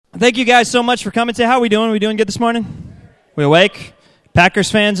Thank you guys so much for coming today. How are we doing? We doing good this morning? We awake? Packers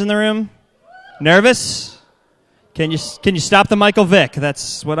fans in the room? Nervous? Can you stop the Michael Vick?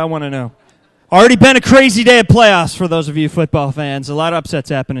 That's what I want to know. Already been a crazy day of playoffs for those of you football fans. A lot of upsets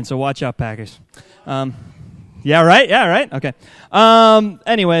happening, so watch out, Packers. Yeah, right? Okay.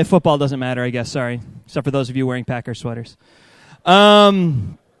 Anyway, football doesn't matter, I guess. Sorry. Except for those of you wearing Packer sweaters.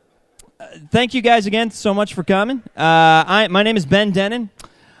 Thank you guys again so much for coming. My name is Ben Denon.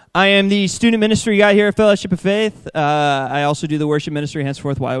 I am the student ministry guy here at Fellowship of Faith. I also do the worship ministry,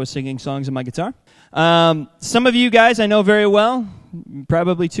 henceforth while I was singing songs on my guitar. Some of you guys I know very well,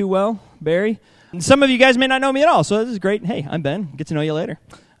 probably too well, Barry. And some of you guys may not know me at all, so this is great. Hey, I'm Ben. Get to know you later.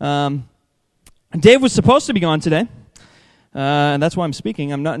 Dave was supposed to be gone today, and that's why I'm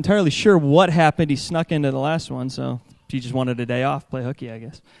speaking. I'm not entirely sure what happened. He snuck into the last one, so he just wanted a day off, play hooky, I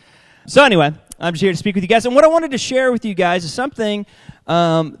guess. So anyway, I'm just here to speak with you guys. And what I wanted to share with you guys is something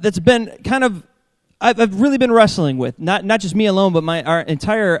that's been kind of, I've really been wrestling with. Not just me alone, but our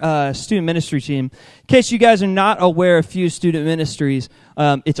entire student ministry team. In case you guys are not aware of Fuse Student Ministries,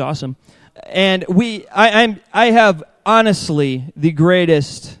 it's awesome. And I have honestly the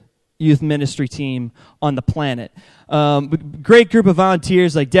greatest youth ministry team on the planet. Great group of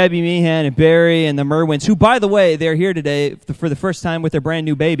volunteers like Debbie Meehan and Barry and the Merwins, who, by the way, they're here today for the first time with their brand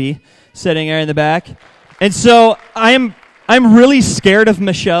new baby sitting there in the back. And so I'm really scared of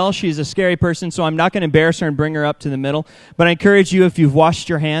Michelle. She's a scary person, so I'm not going to embarrass her and bring her up to the middle. But I encourage you, if you've washed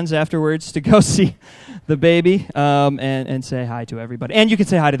your hands afterwards, to go see the baby and say hi to everybody. And you can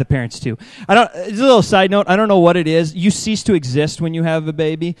say hi to the parents, too. It's a little side note. I don't know what it is. You cease to exist when you have a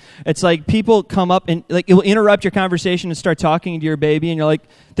baby. It's like people come up and it will interrupt your conversation and start talking to your baby, and you're like,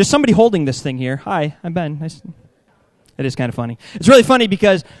 there's somebody holding this thing here. Hi, I'm Ben. Nice. It is kind of funny. It's really funny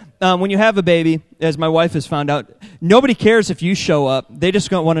because when you have a baby, as my wife has found out, nobody cares if you show up. They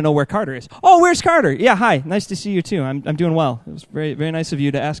just want to know where Carter is. Oh, where's Carter? Yeah, hi. Nice to see you, too. I'm doing well. It was very, very nice of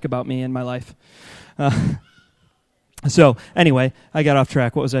you to ask about me and my life. So, anyway, I got off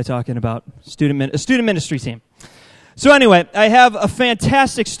track. What was I talking about? A student ministry team. So, anyway, I have a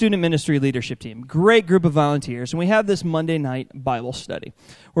fantastic student ministry leadership team. Great group of volunteers. And we have this Monday night Bible study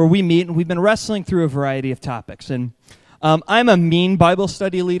where we meet, and we've been wrestling through a variety of topics. And I'm a mean Bible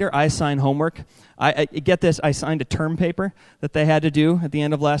study leader. I assign homework. I get this, I signed a term paper that they had to do at the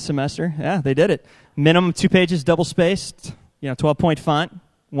end of last semester. Yeah, they did it. Minimum 2 pages, double-spaced, 12-point font,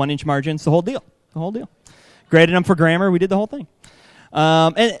 1-inch margins, the whole deal. Graded them for grammar. We did the whole thing.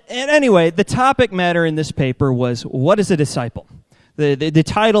 And anyway, the topic matter in this paper was, what is a disciple? The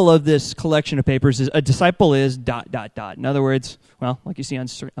title of this collection of papers is, a disciple is ... In other words, well, like you see on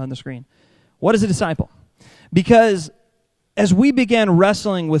the screen, what is a disciple? Because as we began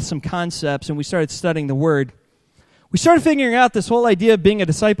wrestling with some concepts and we started studying the Word, we started figuring out this whole idea of being a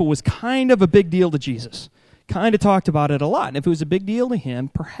disciple was kind of a big deal to Jesus. Kind of talked about it a lot. And if it was a big deal to him,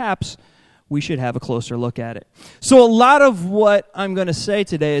 perhaps we should have a closer look at it. So a lot of what I'm going to say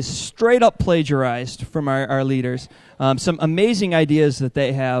today is straight up plagiarized from our leaders. Some amazing ideas that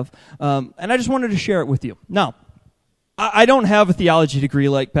they have. And I just wanted to share it with you. Now, I don't have a theology degree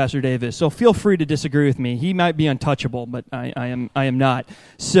like Pastor Dave is, so feel free to disagree with me. He might be untouchable, but I am not.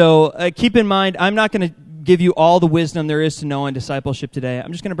 So keep in mind, I'm not going to give you all the wisdom there is to know in discipleship today.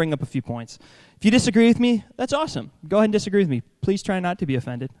 I'm just going to bring up a few points. If you disagree with me, that's awesome. Go ahead and disagree with me. Please try not to be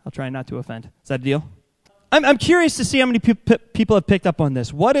offended. I'll try not to offend. Is that a deal? I'm curious to see how many people have picked up on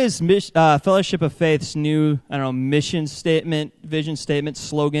this. What is Fellowship of Faith's new, mission statement, vision statement,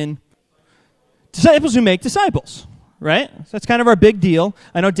 slogan? Disciples who make disciples. Right? So that's kind of our big deal.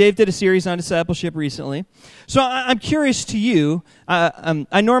 I know Dave did a series on discipleship recently. So I'm curious to you.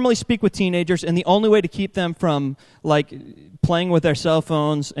 I normally speak with teenagers, and the only way to keep them from playing with their cell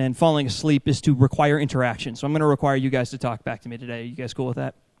phones and falling asleep is to require interaction. So I'm going to require you guys to talk back to me today. Are you guys cool with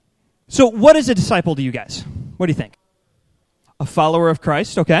that? So what is a disciple to you guys? What do you think? A follower of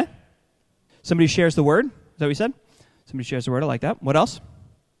Christ, okay. Somebody who shares the word. Is that what you said? Somebody who shares the word. I like that. What else?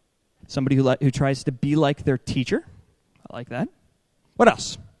 Somebody who tries to be like their teacher. I like that. What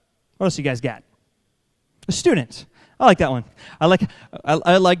else? What else you guys got? A student. I like that one. I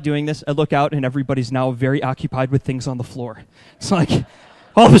like doing this. I look out and everybody's now very occupied with things on the floor. It's like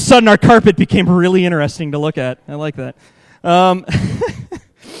all of a sudden our carpet became really interesting to look at. I like that.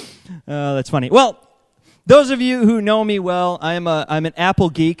 That's funny. Well, those of you who know me well, I'm an Apple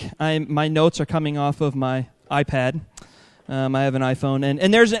geek. My notes are coming off of my iPad. I have an iPhone,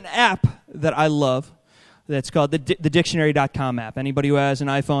 and there's an app that I love. That's called the dictionary.com app. Anybody who has an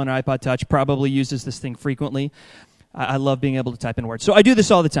iPhone or iPod Touch probably uses this thing frequently. I love being able to type in words. So I do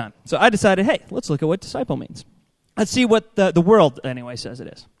this all the time. So I decided, hey, let's look at what disciple means. Let's see what the world, anyway, says it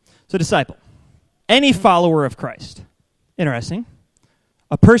is. So, disciple. Any follower of Christ. Interesting.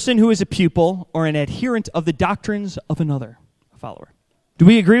 A person who is a pupil or an adherent of the doctrines of another follower. Do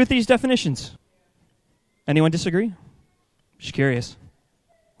we agree with these definitions? Anyone disagree? Just curious.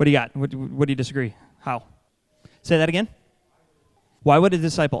 What do you got? What do you disagree? How? Say that again. Why would a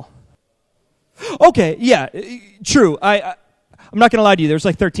disciple? Okay, yeah, true. I'm not going to lie to you. There's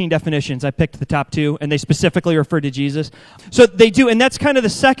like 13 definitions. I picked the top 2, and they specifically refer to Jesus. So they do, and that's kind of the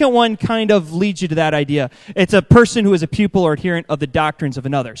second one kind of leads you to that idea. It's a person who is a pupil or adherent of the doctrines of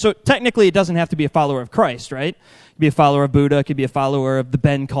another. So technically, it doesn't have to be a follower of Christ, right? It could be a follower of Buddha. It could be a follower of the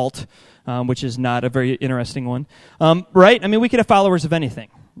Ben cult, which is not a very interesting one, right? I mean, we could have followers of anything,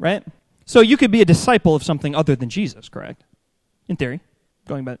 right? So you could be a disciple of something other than Jesus, correct? In theory,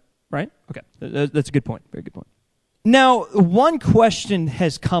 going back, right? Okay, that's a good point. Very good point. Now, one question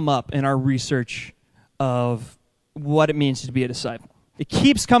has come up in our research of what it means to be a disciple. It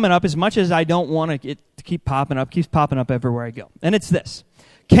keeps coming up as much as I don't want it to keep popping up, keeps popping up everywhere I go. And it's this.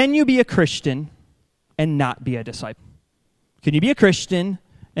 Can you be a Christian and not be a disciple? Can you be a Christian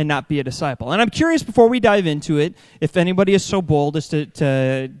and not be a disciple? And I'm curious before we dive into it, if anybody is so bold as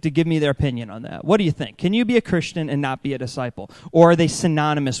to give me their opinion on that. What do you think? Can you be a Christian and not be a disciple? Or are they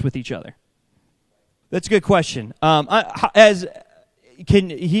synonymous with each other? That's a good question.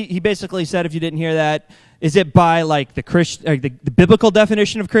 He basically said, if you didn't hear that, is it by like the biblical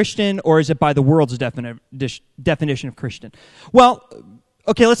definition of Christian, or is it by the world's definition of Christian? Well,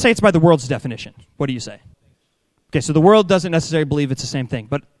 okay, let's say it's by the world's definition. What do you say? Okay, so the world doesn't necessarily believe it's the same thing,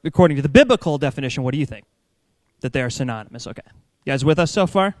 but according to the biblical definition, what do you think? That they are synonymous. Okay, you guys with us so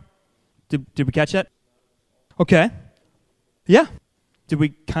far? Did we catch that? Okay, yeah. Did we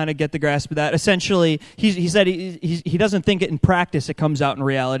kind of get the grasp of that? Essentially, he said he doesn't think it in practice it comes out in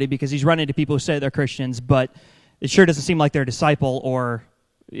reality because he's run into people who say they're Christians, but it sure doesn't seem like they're a disciple, or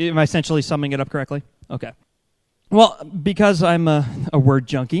am I essentially summing it up correctly? Okay. Well, because I'm a word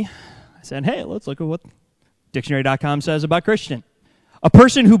junkie, I said, hey, let's look at what dictionary.com says about Christian. A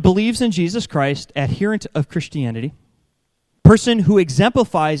person who believes in Jesus Christ, adherent of Christianity, person who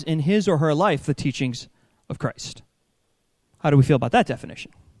exemplifies in his or her life the teachings of Christ. How do we feel about that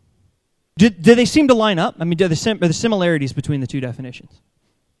definition? Do they seem to line up? I mean, are there similarities between the two definitions?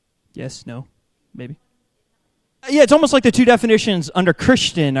 Yes, no, maybe? Yeah, it's almost like the two definitions under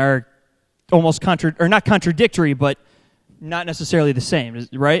Christian are almost not contradictory, but not necessarily the same,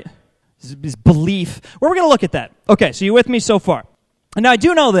 right? Is belief. Well, we're going to look at that. Okay, so you with me so far? And now I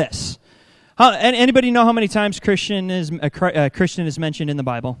do know this. Anybody know how many times Christian is mentioned in the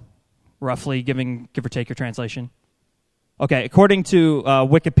Bible? Roughly, give or take your translation. Okay, according to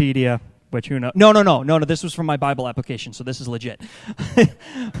Wikipedia, which who knows? No, this was from my Bible application, so this is legit.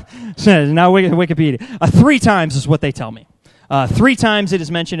 So now Wikipedia. 3 times is what they tell me. 3 times it is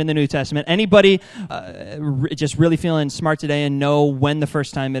mentioned in the New Testament. Anybody just really feeling smart today and know when the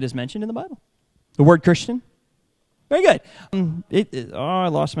first time it is mentioned in the Bible? The word Christian? Very good. I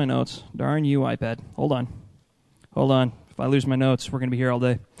lost my notes. Darn you, iPad. Hold on. If I lose my notes, we're going to be here all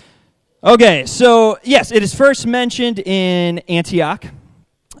day. Okay, so yes, it is first mentioned in Antioch.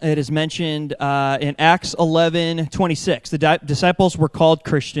 It is mentioned in Acts 11:26. The disciples were called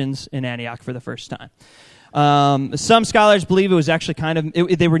Christians in Antioch for the first time. Some scholars believe it was actually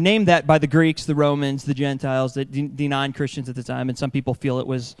they were named that by the Greeks, the Romans, the Gentiles, the non-Christians at the time, and some people feel it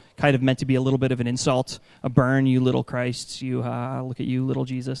was kind of meant to be a little bit of an insult, a burn, you little Christs, you, look at you, little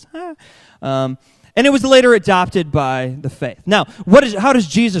Jesus. And it was later adopted by the faith. Now, how does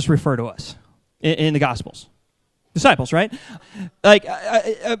Jesus refer to us in the Gospels? Disciples, right? Like,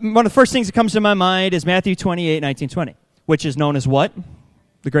 one of the first things that comes to my mind is Matthew 28:19-20, which is known as what?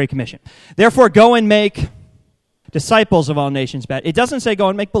 The Great Commission. Therefore, go and make disciples of all nations. It doesn't say go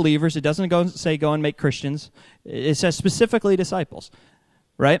and make believers. It doesn't say go and make Christians. It says specifically disciples,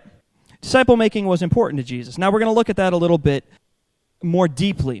 right? Disciple making was important to Jesus. Now, we're going to look at that a little bit more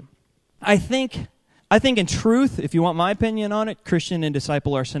deeply. I think in truth, if you want my opinion on it, Christian and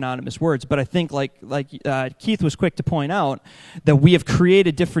disciple are synonymous words. But I think, like Keith was quick to point out, that we have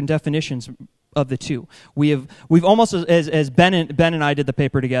created different definitions of the two. We've almost, as Ben and I did the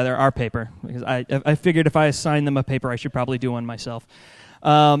paper together, our paper, because I figured if I assigned them a paper, I should probably do one myself.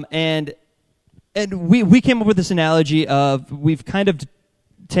 And we came up with this analogy of we've kind of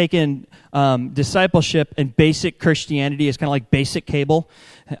taken discipleship and basic Christianity as kind of like basic cable.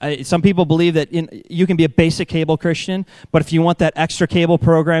 Some people believe that you can be a basic cable Christian, but if you want that extra cable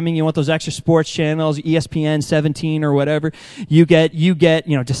programming, you want those extra sports channels, ESPN 17 or whatever, you get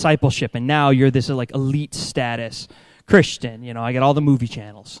discipleship, and now you're this like elite status Christian. I get all the movie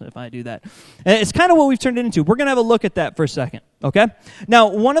channels if I do that. And it's kind of what we've turned it into. We're going to have a look at that for a second, okay? Now,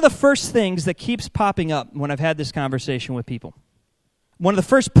 one of the first things that keeps popping up when I've had this conversation with people, one of the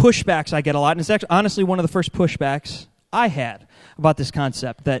first pushbacks I get a lot, and it's actually honestly one of the first pushbacks I had about this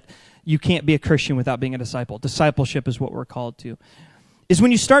concept that you can't be a Christian without being a disciple. Discipleship is what we're called to. Is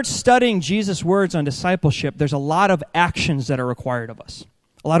when you start studying Jesus' words on discipleship, there's a lot of actions that are required of us.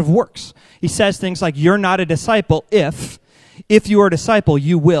 A lot of works. He says things like, you're not a disciple if you are a disciple,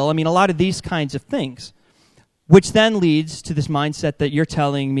 you will. I mean, a lot of these kinds of things, which then leads to this mindset that you're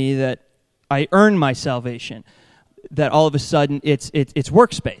telling me that I earn my salvation, that all of a sudden it's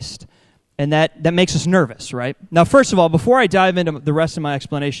works-based. And that makes us nervous, right? Now, first of all, before I dive into the rest of my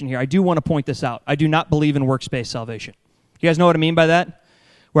explanation here, I do want to point this out. I do not believe in works-based salvation. You guys know what I mean by that?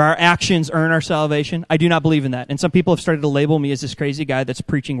 Where our actions earn our salvation. I do not believe in that. And some people have started to label me as this crazy guy that's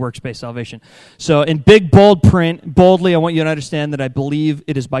preaching works-based salvation. So in big, bold print, boldly, I want you to understand that I believe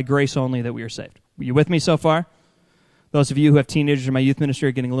it is by grace only that we are saved. Are you with me so far? Those of you who have teenagers in my youth ministry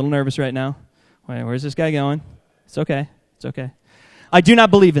are getting a little nervous right now. Wait, where's this guy going? It's okay. It's okay. I do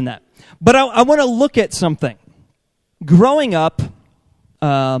not believe in that. But I want to look at something. Growing up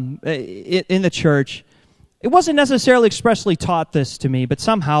in the church, it wasn't necessarily expressly taught this to me, but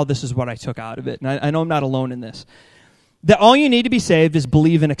somehow this is what I took out of it. And I know I'm not alone in this. That all you need to be saved is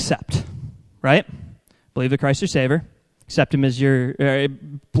believe and accept, right? Believe that Christ is your Savior. Accept Him as your...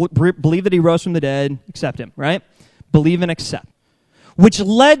 believe that He rose from the dead. Accept Him, right? Believe and accept. Which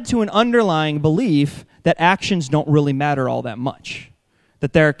led to an underlying belief that actions don't really matter all that much.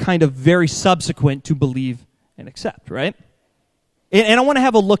 That they're kind of very subsequent to believe and accept, right? And I want to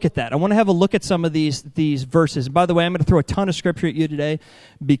have a look at that. I want to have a look at some of these verses. And by the way, I'm going to throw a ton of scripture at you today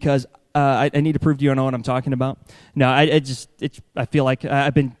because I need to prove to you I know what I'm talking about. No, I feel like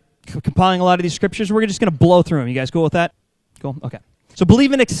I've been compiling a lot of these scriptures. We're just going to blow through them. You guys cool with that? Cool? Okay. So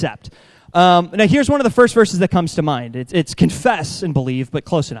believe and accept. Now here's one of the first verses that comes to mind. It's confess and believe, but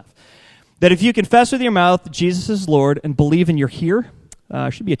close enough. That if you confess with your mouth Jesus is Lord and believe in your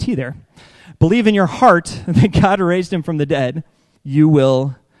should be a T there, believe in your heart that God raised Him from the dead, you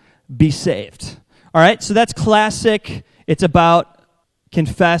will be saved. All right, so that's classic. It's about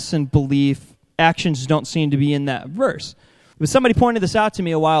confess and belief. Actions don't seem to be in that verse. But somebody pointed this out to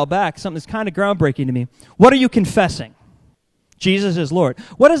me a while back, something that's kind of groundbreaking to me. What are you confessing? Jesus is Lord.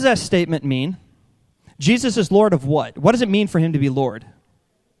 What does that statement mean? Jesus is Lord of what? What does it mean for Him to be Lord?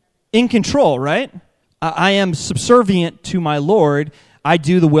 In control, right? I am subservient to my Lord. I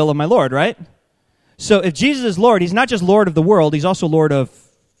do the will of my Lord, right? So if Jesus is Lord, He's not just Lord of the world, He's also Lord of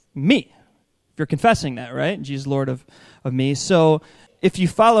me. If you're confessing that, right? Jesus is Lord of me. So if you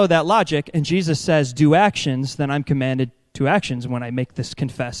follow that logic and Jesus says do actions, then I'm commanded to actions when I make this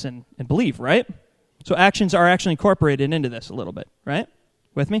confess and believe, right? So actions are actually incorporated into this a little bit, right?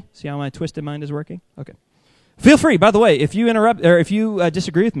 With me? See how my twisted mind is working? Okay. Feel free, by the way, if you interrupt or if you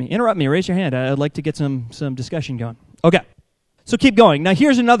disagree with me, interrupt me, raise your hand. I'd like to get some discussion going. Okay. So keep going. Now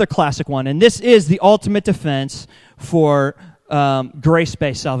here's another classic one, and this is the ultimate defense for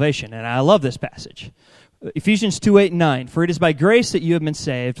grace-based salvation, and I love this passage. Ephesians 2:8-9, for it is by grace that you have been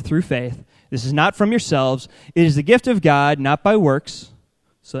saved through faith. This is not from yourselves. It is the gift of God, not by works,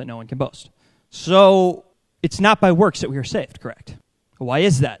 so that no one can boast. So it's not by works that we are saved, correct? Why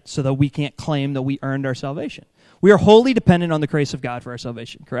is that? So that we can't claim that we earned our salvation. We are wholly dependent on the grace of God for our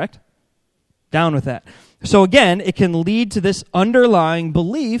salvation, correct? Down with that. So again, it can lead to this underlying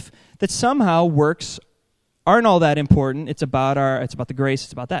belief that somehow works aren't all that important. It's about the grace.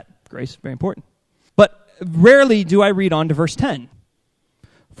 It's about that. Grace, very important. But rarely do I read on to verse 10.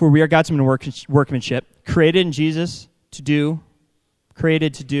 For we are God's workmanship, created in Jesus to do,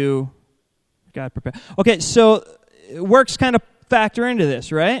 God prepared. Okay, so works kind of factor into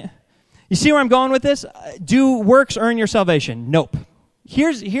this, right? You see where I'm going with this? Do works earn your salvation? Nope.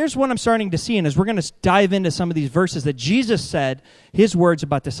 Here's what I'm starting to see, and as we're going to dive into some of these verses that Jesus said, His words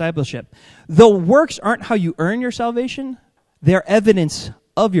about discipleship. Though works aren't how you earn your salvation, they're evidence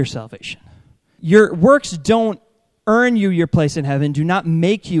of your salvation. Your works don't earn you your place in heaven, do not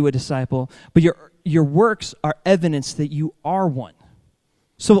make you a disciple, but your works are evidence that you are one.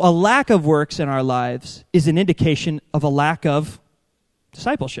 So a lack of works in our lives is an indication of a lack of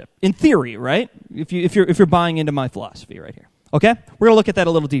discipleship. In theory, right? If you're buying into my philosophy right here. Okay? We're going to look at that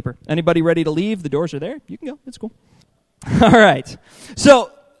a little deeper. Anybody ready to leave? The doors are there. You can go. It's cool. All right.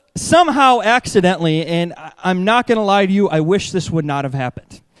 So somehow accidentally, and I'm not going to lie to you, I wish this would not have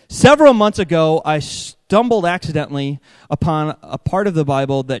happened. Several months ago, I stumbled accidentally upon a part of the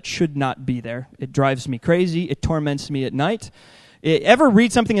Bible that should not be there. It drives me crazy. It torments me at night. Ever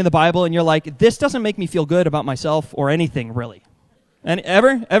read something in the Bible and you're like, this doesn't make me feel good about myself or anything, really? And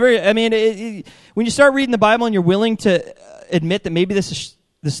ever? I mean, when you start reading the Bible and you're willing to admit that maybe this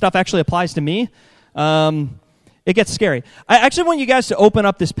stuff actually applies to me, it gets scary. I actually want you guys to open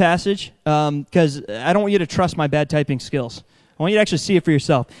up this passage because I don't want you to trust my bad typing skills. I want you to actually see it for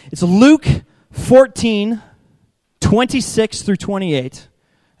yourself. It's Luke 14, 26 through 28.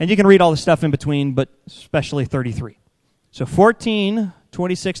 And you can read all the stuff in between, but especially 33. So 14,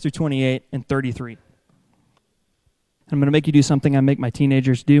 26 through 28, and 33. I'm going to make you do something I make my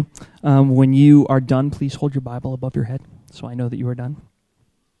teenagers do. When you are done, please hold your Bible above your head so I know that you are done.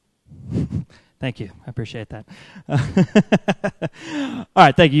 Thank you. I appreciate that. All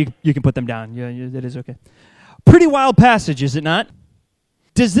right, thank you. You can put them down. Yeah, it is okay. Pretty wild passage, is it not?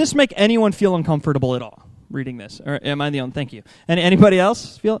 Does this make anyone feel uncomfortable at all, reading this? Or am I the only? Thank you. And anybody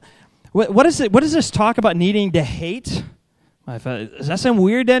else feel? What is it? What does this talk about needing to hate? Does that sound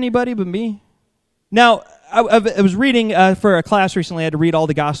weird to anybody but me? Now, I was reading for a class recently. I had to read all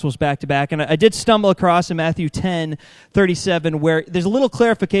the Gospels back to back, and I did stumble across in Matthew 10:37 where there's a little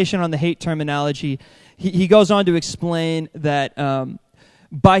clarification on the hate terminology. He goes on to explain that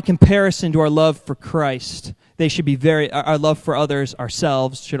by comparison to our love for Christ, they should be our love for others,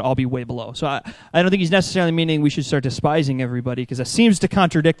 ourselves, should all be way below. So I don't think he's necessarily meaning we should start despising everybody, because that seems to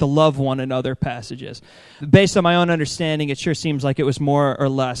contradict the love one another passages. Based on my own understanding, it sure seems like it was more or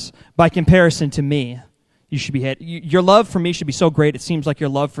less, by comparison to me, you should be hate. Your love for me should be so great, it seems like your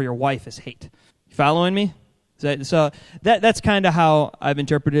love for your wife is hate. You following me? So that's kind of how I've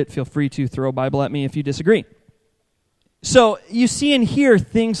interpreted it. Feel free to throw a Bible at me if you disagree. So you see and hear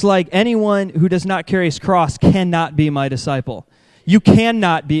things like anyone who does not carry his cross cannot be my disciple. You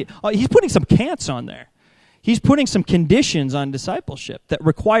cannot be. He's putting some can'ts on there. He's putting some conditions on discipleship that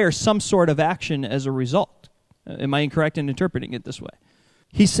require some sort of action as a result. Am I incorrect in interpreting it this way?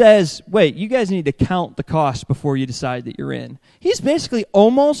 He says, wait, you guys need to count the cost before you decide that you're in. He's basically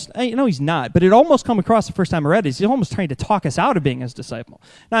almost, he's not, but it almost come across the first time I read it. He's almost trying to talk us out of being his disciple.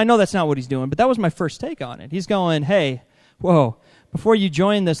 Now, I know that's not what he's doing, but that was my first take on it. He's going, hey, whoa, before you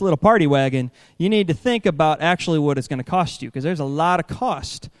join this little party wagon, you need to think about actually what it's going to cost you, because there's a lot of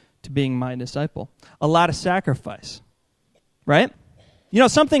cost to being my disciple, a lot of sacrifice, right?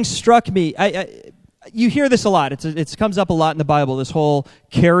 Something struck me. You hear this a lot. It comes up a lot in the Bible, this whole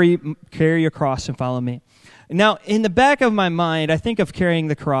carry your cross and follow me. Now, in the back of my mind, I think of carrying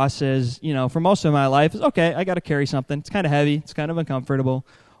the cross as, for most of my life, is okay, I got to carry something. It's kind of heavy. It's kind of uncomfortable,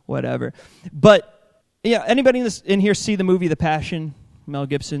 whatever. But, yeah, anybody in here see the movie The Passion? Mel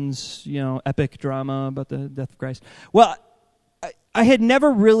Gibson's, epic drama about the death of Christ. Well, I had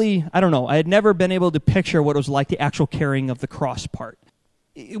never really, I had never been able to picture what it was like, the actual carrying of the cross part.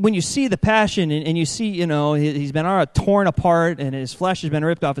 When you see The Passion and you see, he's been torn apart and his flesh has been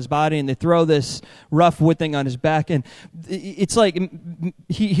ripped off his body, and they throw this rough wood thing on his back, and it's like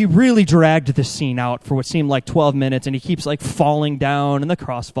he really dragged this scene out for what seemed like 12 minutes, and he keeps falling down, and the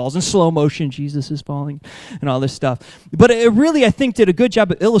cross falls in slow motion, Jesus is falling, and all this stuff. But it really, I think, did a good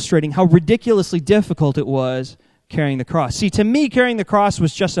job of illustrating how ridiculously difficult it was carrying the cross. See, to me, carrying the cross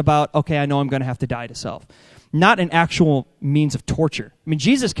was just about, okay, I know I'm going to have to die to self. Not an actual means of torture. I mean,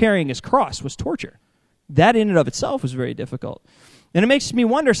 Jesus carrying his cross was torture. That in and of itself was very difficult. And it makes me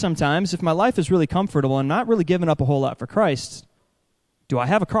wonder sometimes, if my life is really comfortable and not really giving up a whole lot for Christ, do I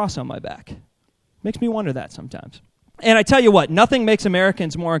have a cross on my back? Makes me wonder that sometimes. And I tell you what, nothing makes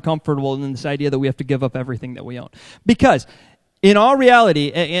Americans more uncomfortable than this idea that we have to give up everything that we own. Because in all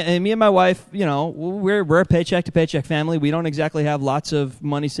reality, and me and my wife, we're a paycheck-to-paycheck family. We don't exactly have lots of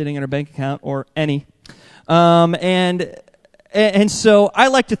money sitting in our bank account, or any. And so I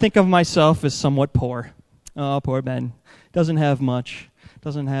like to think of myself as somewhat poor. Oh, poor Ben. Doesn't have much.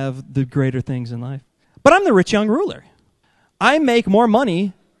 Doesn't have the greater things in life. But I'm the rich young ruler. I make more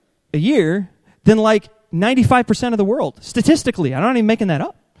money a year than 95% of the world. Statistically, I'm not even making that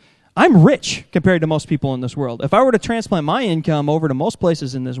up. I'm rich compared to most people in this world. If I were to transplant my income over to most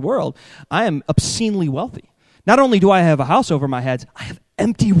places in this world, I am obscenely wealthy. Not only do I have a house over my heads, I have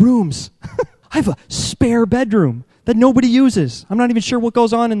empty rooms. I have a spare bedroom that nobody uses. I'm not even sure what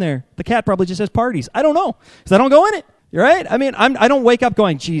goes on in there. The cat probably just has parties. I don't know, because I don't go in it. You're right? I mean, I don't wake up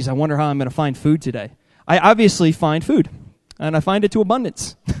going, geez, I wonder how I'm going to find food today. I obviously find food, and I find it to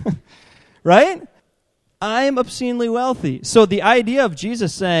abundance. Right? I'm obscenely wealthy. So the idea of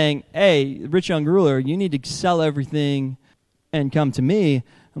Jesus saying, hey, rich young ruler, you need to sell everything and come to me,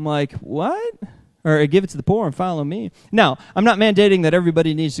 I'm like, what? Or give it to the poor and follow me. Now, I'm not mandating that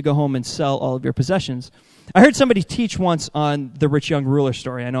everybody needs to go home and sell all of your possessions. I heard somebody teach once on the rich young ruler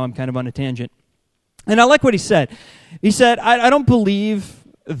story. I know I'm kind of on a tangent. And I like what he said. He said, I don't believe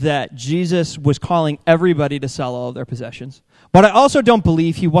that Jesus was calling everybody to sell all of their possessions, but I also don't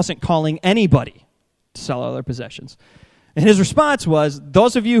believe he wasn't calling anybody to sell all their possessions. And his response was,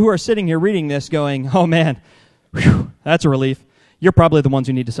 those of you who are sitting here reading this going, oh man, whew, that's a relief. You're probably the ones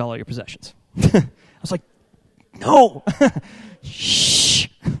who need to sell all your possessions. I was like, no. Shh.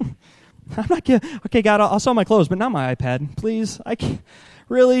 I'm not kidding. Okay, God, I'll sell my clothes, but not my iPad. Please. I can't.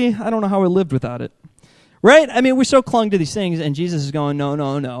 Really? I don't know how I lived without it. Right? I mean, we're so clung to these things, and Jesus is going,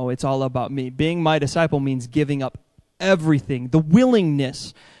 no. It's all about me. Being my disciple means giving up everything, the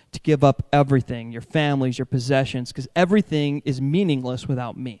willingness to give up everything, your families, your possessions, because everything is meaningless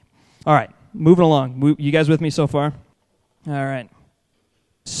without me. All right, moving along. You guys with me so far? All right.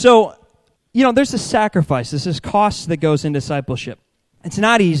 So, there's a sacrifice. There's this cost that goes in discipleship. It's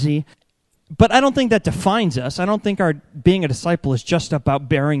not easy, but I don't think that defines us. I don't think our being a disciple is just about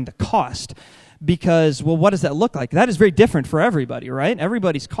bearing the cost. Because, well, what does that look like? That is very different for everybody, right?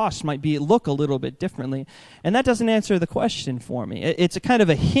 Everybody's costs might look a little bit differently. And that doesn't answer the question for me. It's a kind of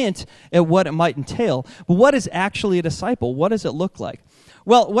a hint at what it might entail. But what is actually a disciple? What does it look like?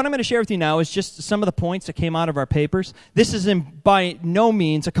 Well, what I'm going to share with you now is just some of the points that came out of our papers. This is by no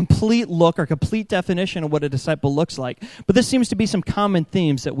means a complete look or complete definition of what a disciple looks like. But this seems to be some common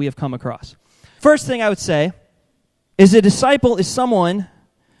themes that we have come across. First thing I would say is a disciple is someone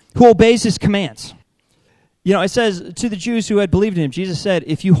who obeys his commands. It says to the Jews who had believed in him, Jesus said,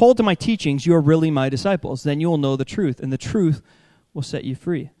 if you hold to my teachings, you are really my disciples. Then you will know the truth, and the truth will set you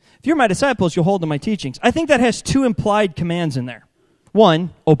free. If you're my disciples, you'll hold to my teachings. I think that has two implied commands in there.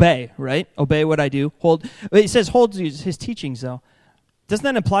 One, obey, right? Obey what I do. It says hold to his teachings, though. Doesn't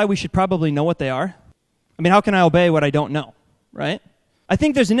that imply we should probably know what they are? I mean, how can I obey what I don't know, right? I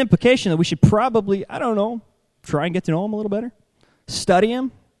think there's an implication that we should probably, try and get to know him a little better. Study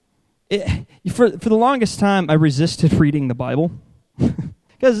him. For the longest time, I resisted reading the Bible.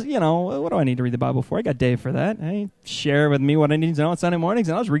 Because, what do I need to read the Bible for? I got Dave for that. Hey, share with me what I need to know on Sunday mornings,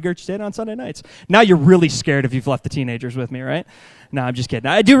 and I'll just regurgitate it on Sunday nights. Now you're really scared if you've left the teenagers with me, right? No, I'm just kidding.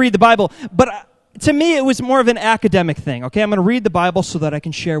 I do read the Bible, but to me, it was more of an academic thing. Okay, I'm going to read the Bible so that I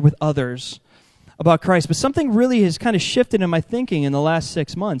can share with others about Christ. But something really has kind of shifted in my thinking in the last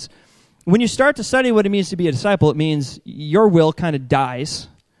 6 months. When you start to study what it means to be a disciple, it means your will kind of dies.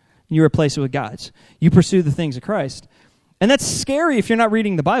 You replace it with God's. You pursue the things of Christ. And that's scary if you're not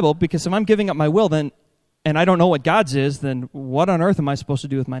reading the Bible, because if I'm giving up my will and I don't know what God's is, then what on earth am I supposed to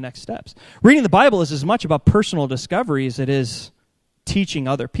do with my next steps? Reading the Bible is as much about personal discovery as it is teaching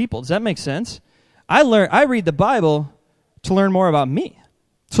other people. Does that make sense? I read the Bible to learn more about me,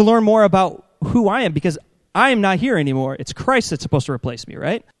 to learn more about who I am, because I am not here anymore. It's Christ that's supposed to replace me,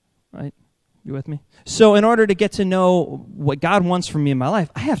 right? Right? You with me? So in order to get to know what God wants from me in my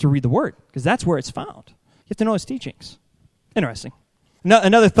life, I have to read the Word, because that's where it's found. You have to know His teachings. Interesting.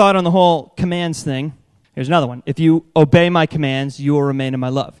 Another thought on the whole commands thing. Here's another one. If you obey my commands, you will remain in my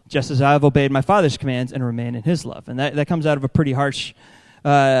love, just as I have obeyed my Father's commands and remain in His love. And that comes out of a pretty harsh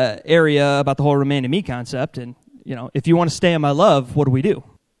area about the whole remain in me concept. And, if you want to stay in my love, what do?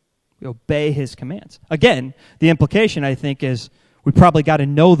 We obey His commands. Again, the implication, I think, is we probably got to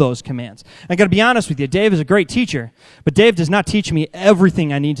know those commands. I got to be honest with you. Dave is a great teacher, but Dave does not teach me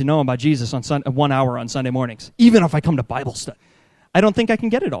everything I need to know about Jesus on 1 hour on Sunday mornings, even if I come to Bible study. I don't think I can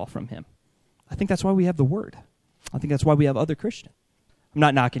get it all from him. I think that's why we have the Word. I think that's why we have other Christians. I'm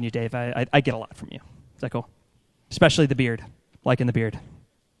not knocking you, Dave. I get a lot from you. Is that cool? Especially the beard, liking the beard.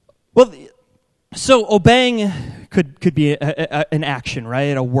 Well, so obeying could be an action, right?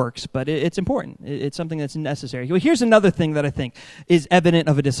 It works, but it's important. It's something that's necessary. Well, here's another thing that I think is evident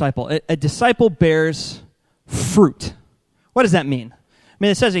of a disciple. A disciple bears fruit. What does that mean? I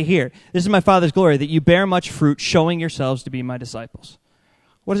mean, it says it here. This is my Father's glory, that you bear much fruit, showing yourselves to be my disciples.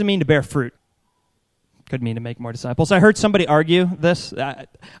 What does it mean to bear fruit? Could mean to make more disciples. I heard somebody argue this.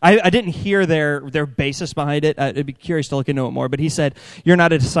 I didn't hear their basis behind it. I'd be curious to look into it more. But he said, you're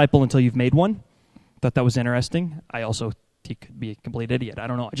not a disciple until you've made one. Thought that was interesting. He could be a complete idiot. I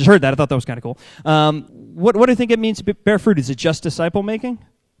don't know. I just heard that. I thought that was kind of cool. What do you think it means to bear fruit? Is it just disciple making?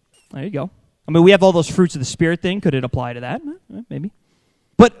 There you go. I mean, we have all those fruits of the Spirit thing. Could it apply to that? Maybe.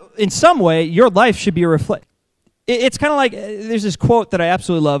 But in some way, your life should be a reflect. It's kind of like, there's this quote that I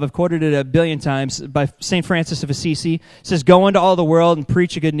absolutely love. I've quoted it a billion times by St. Francis of Assisi. It says, go into all the world and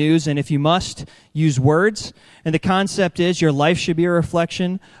preach the good news, and if you must, use words. And the concept is your life should be a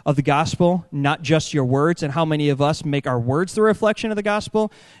reflection of the gospel, not just your words. And how many of us make our words the reflection of the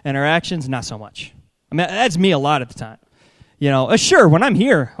gospel, and our actions not so much? I mean, that's me a lot of the time. Sure, when I'm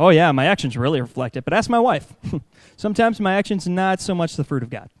here, oh yeah, my actions really reflect it. But ask my wife. Sometimes my actions not so much the fruit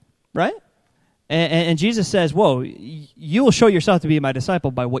of God, right? And Jesus says, whoa, you will show yourself to be my disciple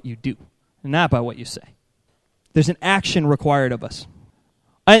by what you do, not by what you say. There's an action required of us.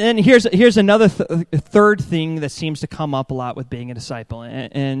 And here's another third thing that seems to come up a lot with being a disciple.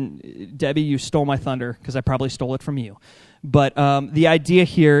 And Debbie, you stole my thunder because I probably stole it from you. But the idea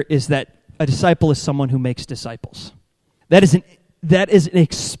here is that a disciple is someone who makes disciples. That is an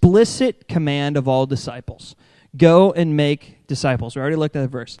explicit command of all disciples. Go and make disciples. We already looked at the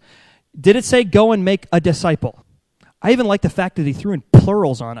verse. Did it say go and make a disciple? I even like the fact that he threw in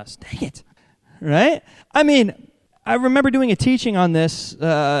plurals on us. Dang it. Right? I mean, I remember doing a teaching on this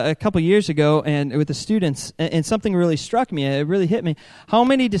a couple years ago and with the students, and something really struck me. It really hit me. How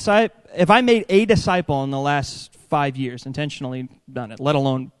many if I made a disciple in the last 5 years, intentionally done it, let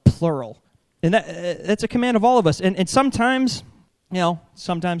alone plural. And that's a command of all of us. And sometimes,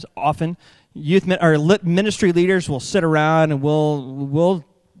 often, ministry leaders will sit around and we'll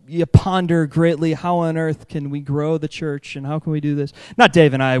ponder greatly, how on earth can we grow the church and how can we do this? Not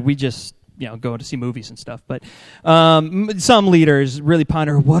Dave and I, we just go to see movies and stuff. But some leaders really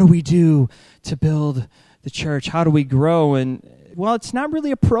ponder, what do we do to build the church? How do we grow? And, well, it's not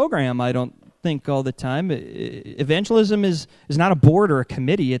really a program, I don't think, all the time. Evangelism is not a board or a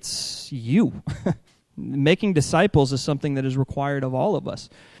committee. It's you. Making disciples is something that is required of all of us.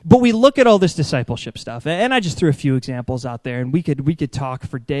 But we look at all this discipleship stuff, and I just threw a few examples out there, and we could talk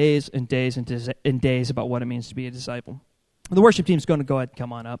for days and days and days about what it means to be a disciple. The worship team's going to go ahead and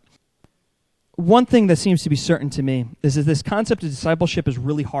come on up. One thing that seems to be certain to me is that this concept of discipleship is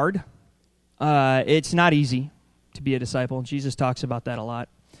really hard. It's not easy to be a disciple. Jesus talks about that a lot.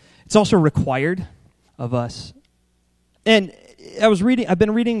 It's also required of us. And I've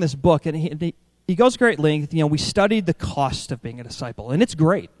been reading this book, and he goes great length. We studied the cost of being a disciple, and it's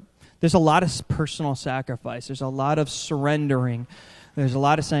great. There's a lot of personal sacrifice. There's a lot of surrendering. There's a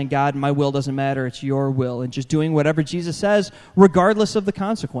lot of saying, God, my will doesn't matter, it's your will, and just doing whatever Jesus says, regardless of the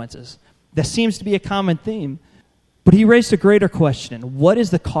consequences. That seems to be a common theme. But he raised a greater question. What is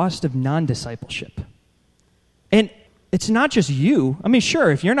the cost of non-discipleship? And it's not just you. I mean, sure,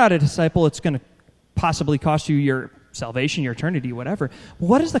 if you're not a disciple, it's going to possibly cost you your salvation, your eternity, whatever. But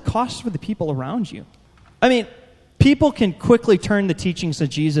what is the cost for the people around you? I mean, people can quickly turn the teachings of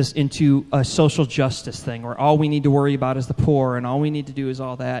Jesus into a social justice thing, where all we need to worry about is the poor, and all we need to do is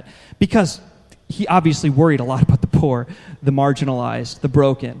all that. Because he obviously worried a lot about the poor, the marginalized, the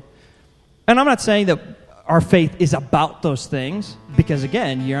broken. And I'm not saying that our faith is about those things, because,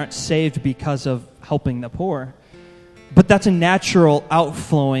 again, you aren't saved because of helping the poor. But that's a natural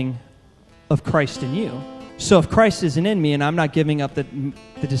outflowing of Christ in you. So if Christ isn't in me and I'm not giving up the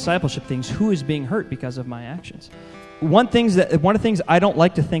discipleship things, who is being hurt because of my actions? One of the things I don't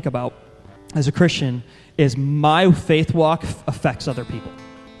like to think about as a Christian is my faith walk affects other people.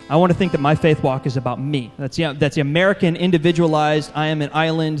 I want to think that my faith walk is about me. That's the American individualized, I am an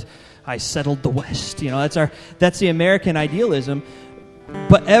island, I settled the West. That's the American idealism.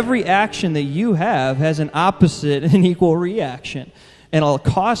 But every action that you have has an opposite and equal reaction. And a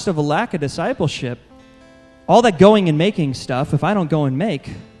cost of a lack of discipleship, all that going and making stuff, if I don't go and make,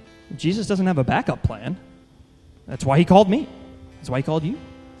 Jesus doesn't have a backup plan. That's why he called me. That's why he called you.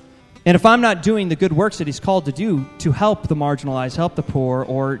 And if I'm not doing the good works that he's called to do to help the marginalized, help the poor,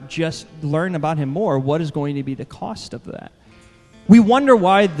 or just learn about him more, what is going to be the cost of that? We wonder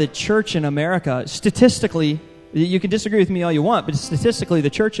why the church in America, statistically, you can disagree with me all you want, but statistically, the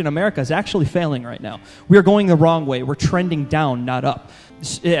church in America is actually failing right now. We are going the wrong way. We're trending down, not up.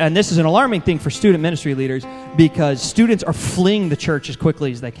 And this is an alarming thing for student ministry leaders, because students are fleeing the church as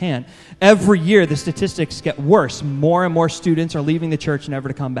quickly as they can. Every year, the statistics get worse. More and more students are leaving the church never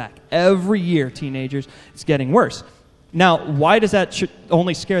to come back. Every year, teenagers, it's getting worse. Now, why does that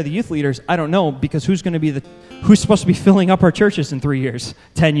only scare the youth leaders? I don't know, because who's supposed to be filling up our churches in 3 years,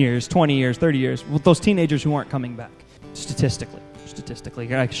 10 years, 20 years, 30 years? With those teenagers who aren't coming back, statistically.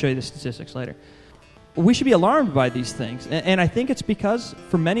 I can show you the statistics later. We should be alarmed by these things. And I think it's because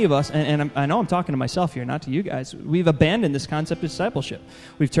for many of us, and I know I'm talking to myself here, not to you guys, we've abandoned this concept of discipleship.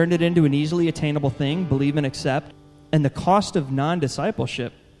 We've turned it into an easily attainable thing, believe and accept, and the cost of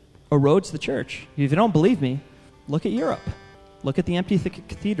non-discipleship erodes the church. If you don't believe me, look at Europe. Look at the empty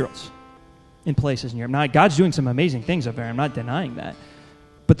cathedrals in places in Europe. Now, God's doing some amazing things up there. I'm not denying that.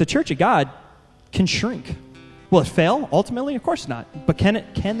 But the church of God can shrink. Will it fail ultimately? Of course not. But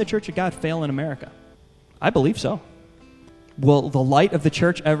can the church of God fail in America? I believe so. Will the light of the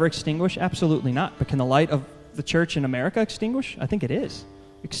church ever extinguish? Absolutely not. But can the light of the church in America extinguish? I think it is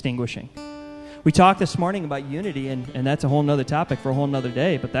extinguishing. We talked this morning about unity, and that's a whole nother topic for a whole nother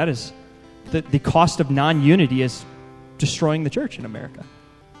day, but that is the cost of non-unity is destroying the church in America.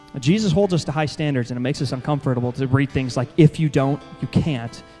 Jesus holds us to high standards, and it makes us uncomfortable to read things like, if you don't, you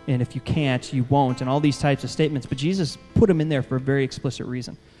can't, and if you can't, you won't, and all these types of statements. But Jesus put them in there for a very explicit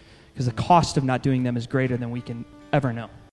reason, because the cost of not doing them is greater than we can ever know.